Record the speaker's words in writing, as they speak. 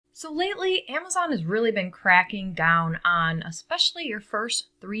So lately, Amazon has really been cracking down on especially your first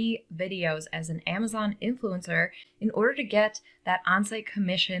 3 videos as an Amazon influencer in order to get that on-site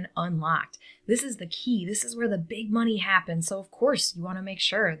commission unlocked. This is the key. This is where the big money happens. So of course, you want to make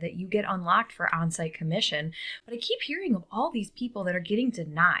sure that you get unlocked for on-site commission. But I keep hearing of all these people that are getting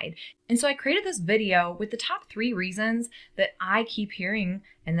denied. And so I created this video with the top 3 reasons that I keep hearing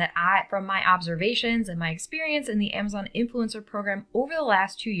and that from my observations and my experience in the Amazon influencer program over the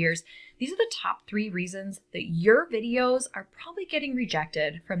last 2 years, these are the top 3 reasons that your videos are probably getting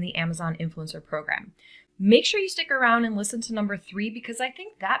rejected from the Amazon influencer program. Make sure you stick around and listen to number 3 because I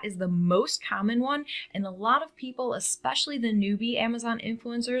think that is the most common one, and a lot of people, especially the newbie Amazon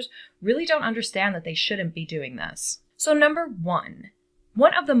influencers, really don't understand that they shouldn't be doing this. So number 1.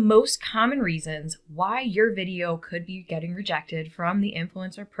 One of the most common reasons why your video could be getting rejected from the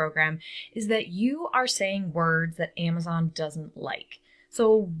influencer program is that you are saying words that Amazon doesn't like.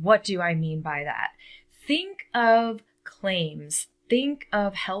 So what do I mean by that? Think of claims. Think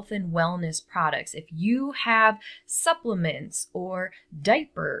of health and wellness products. If you have supplements or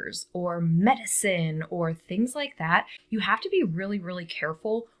diapers or medicine or things like that, you have to be really, really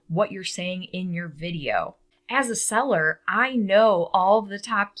careful what you're saying in your video. As a seller, I know all of the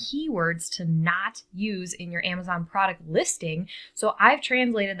top keywords to not use in your Amazon product listing, so I've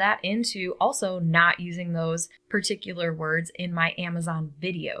translated that into also not using those particular words in my Amazon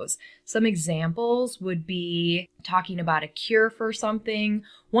videos. Some examples would be talking about a cure for something.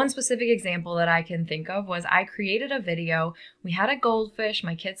 One specific example that I can think of was I created a video. We had a goldfish.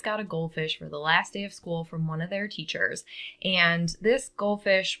 My kids got a goldfish for the last day of school from one of their teachers. And this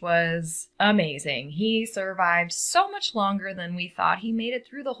goldfish was amazing. He survived so much longer than we thought. He made it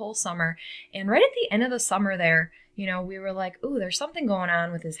through the whole summer. And right at the end of the summer there, we were like, ooh, there's something going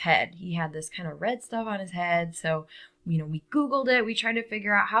on with his head. He had this kind of red stuff on his head. So, we Googled it. We tried to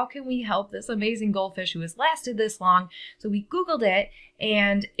figure out how can we help this amazing goldfish who has lasted this long. So we Googled it,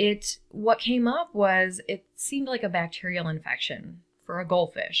 and what came up was it seemed like a bacterial infection for a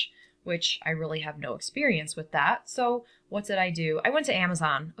goldfish, which I really have no experience with that. So what did I do? I went to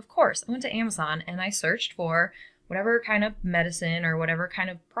Amazon. Of course, I went to Amazon and I searched for whatever kind of medicine or whatever kind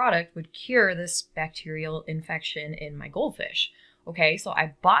of product would cure this bacterial infection in my goldfish. Okay, so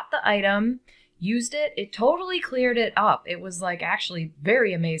I bought the item, used it, it totally cleared it up. It was like actually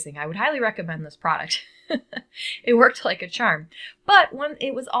very amazing. I would highly recommend this product. It worked like a charm. But when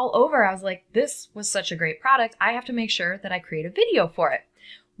it was all over, I was like, this was such a great product. I have to make sure that I create a video for it.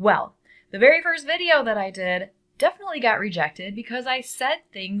 Well, the very first video that I did definitely got rejected because I said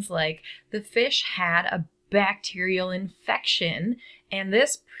things like the fish had a bacterial infection and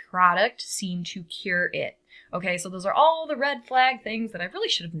this product seemed to cure it. Okay, so those are all the red flag things that I really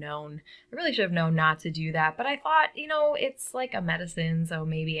should have known. I really should have known not to do that, but I thought, it's like a medicine, so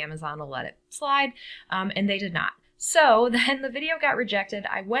maybe Amazon will let it slide, and they did not. So then the video got rejected.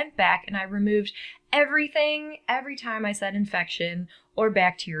 I went back and I removed everything every time I said infection or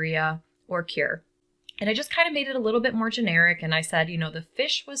bacteria or cure. And I just kind of made it a little bit more generic. And I said, the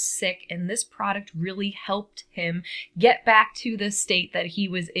fish was sick and this product really helped him get back to the state that he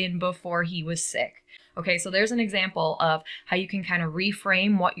was in before he was sick. Okay, so there's an example of how you can kind of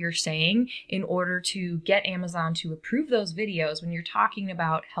reframe what you're saying in order to get Amazon to approve those videos when you're talking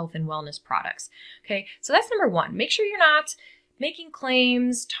about health and wellness products. Okay, so that's number 1. Make sure you're not making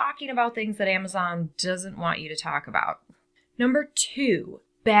claims, talking about things that Amazon doesn't want you to talk about. Number 2.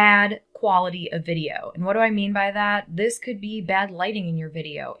 Bad quality of video. And what do I mean by that? This could be bad lighting in your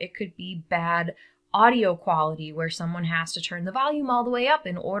video. It could be bad audio quality where someone has to turn the volume all the way up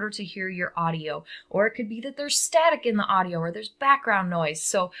in order to hear your audio. Or it could be that there's static in the audio or there's background noise.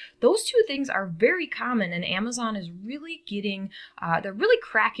 So those 2 things are very common, and Amazon is really they're really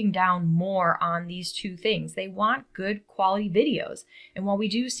cracking down more on these 2 things. They want good quality videos. And while we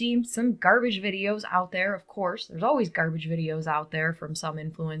do see some garbage videos out there, of course, there's always garbage videos out there from some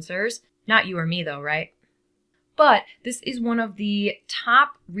influencers. Not you or me though, right? But this is one of the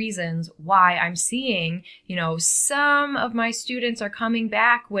top reasons why I'm seeing, some of my students are coming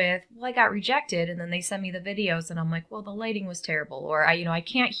back with, well, I got rejected, and then they send me the videos and I'm like, well, the lighting was terrible, or I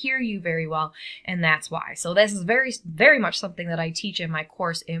can't hear you very well, and that's why. So this is very, very much something that I teach in my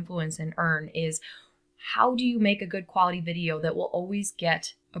course, Influence and Earn, is how do you make a good quality video that will always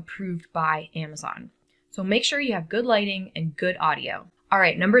get approved by Amazon? So make sure you have good lighting and good audio. All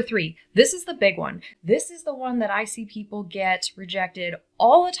right, number 3, this is the big one. This is the one that I see people get rejected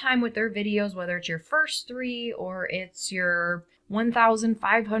all the time with their videos, whether it's your first 3 or it's your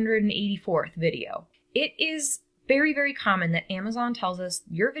 1,584th video. It is very, very common that Amazon tells us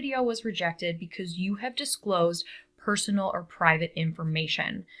your video was rejected because you have disclosed personal or private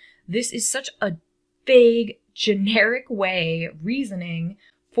information. This is such a vague, generic reasoning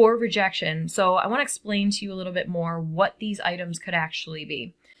for rejection. So I want to explain to you a little bit more what these items could actually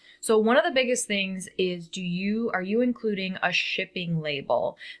be. So one of the biggest things is, are you including a shipping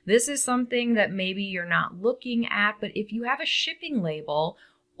label? This is something that maybe you're not looking at, but if you have a shipping label,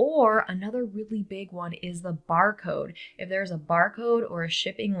 or another really big one is the barcode. If there's a barcode or a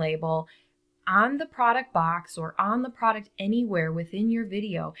shipping label on the product box or on the product anywhere within your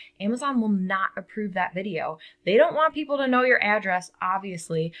video, Amazon will not approve that video. They don't want people to know your address,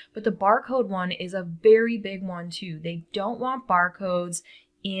 obviously, but the barcode one is a very big one too. They don't want barcodes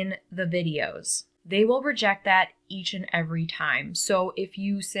in the videos. They will reject that each and every time. So if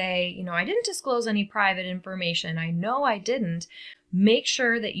you say, I didn't disclose any private information, I know I didn't, make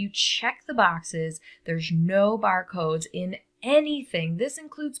sure that you check the boxes. There's no barcodes in anything. This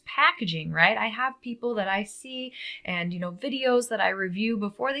includes packaging, right? I have people that I see and, videos that I review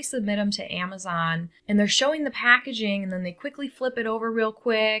before they submit them to Amazon, and they're showing the packaging and then they quickly flip it over real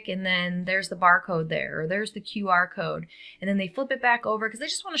quick and then there's the barcode there, or there's the QR code, and then they flip it back over because they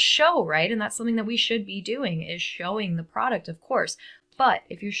just want to show, right? And that's something that we should be doing, is showing the product, of course. But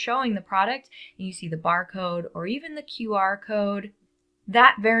if you're showing the product and you see the barcode or even the QR code,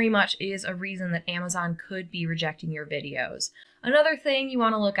 that very much is a reason that Amazon could be rejecting your videos. Another thing you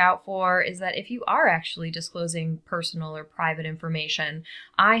want to look out for is that if you are actually disclosing personal or private information.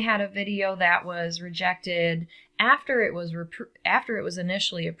 I had a video that was rejected after it was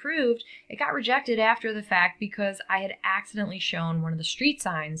initially approved. It got rejected after the fact because I had accidentally shown one of the street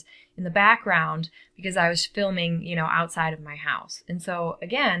signs in the background because I was filming, outside of my house. And so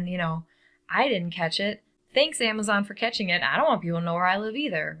again, I didn't catch it. Thanks, Amazon, for catching it. I don't want people to know where I live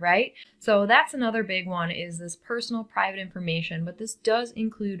either, right? So that's another big one, is this personal private information, but this does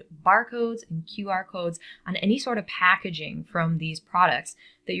include barcodes and QR codes on any sort of packaging from these products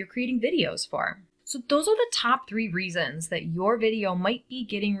that you're creating videos for. So those are the top 3 reasons that your video might be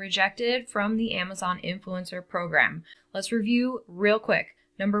getting rejected from the Amazon Influencer Program. Let's review real quick.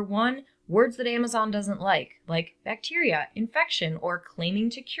 Number 1, words that Amazon doesn't like bacteria, infection, or claiming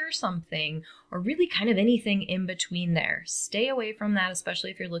to cure something, or really kind of anything in between there. Stay away from that, especially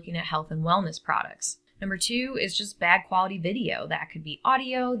if you're looking at health and wellness products. Number 2 is just bad quality video. That could be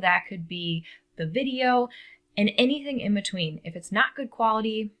audio, that could be the video, and anything in between. If it's not good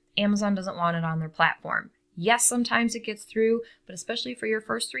quality, Amazon doesn't want it on their platform. Yes, sometimes it gets through, but especially for your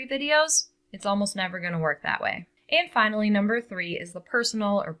first 3 videos, it's almost never going to work that way. And finally, number 3 is the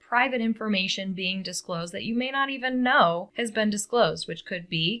personal or private information being disclosed that you may not even know has been disclosed, which could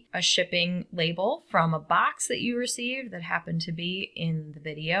be a shipping label from a box that you received that happened to be in the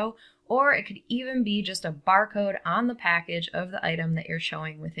video, or it could even be just a barcode on the package of the item that you're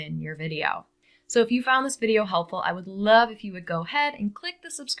showing within your video. So if you found this video helpful, I would love if you would go ahead and click the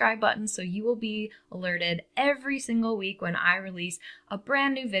subscribe button so you will be alerted every single week when I release a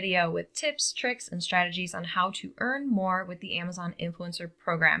brand new video with tips, tricks, and strategies on how to earn more with the Amazon Influencer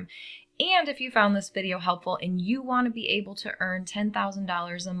Program. And if you found this video helpful and you want to be able to earn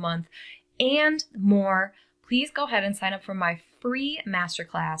 $10,000 a month and more, please go ahead and sign up for my free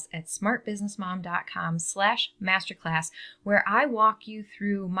masterclass at smartbusinessmom.com/masterclass, where I walk you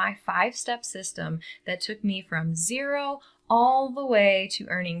through my 5-step system that took me from 0 all the way to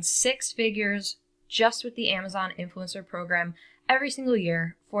earning 6 figures just with the Amazon Influencer Program every single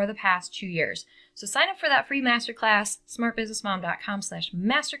year for the past 2 years. So sign up for that free masterclass,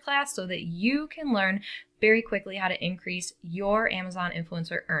 smartbusinessmom.com/masterclass, so that you can learn very quickly how to increase your Amazon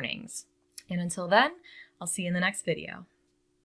influencer earnings. And until then, I'll see you in the next video.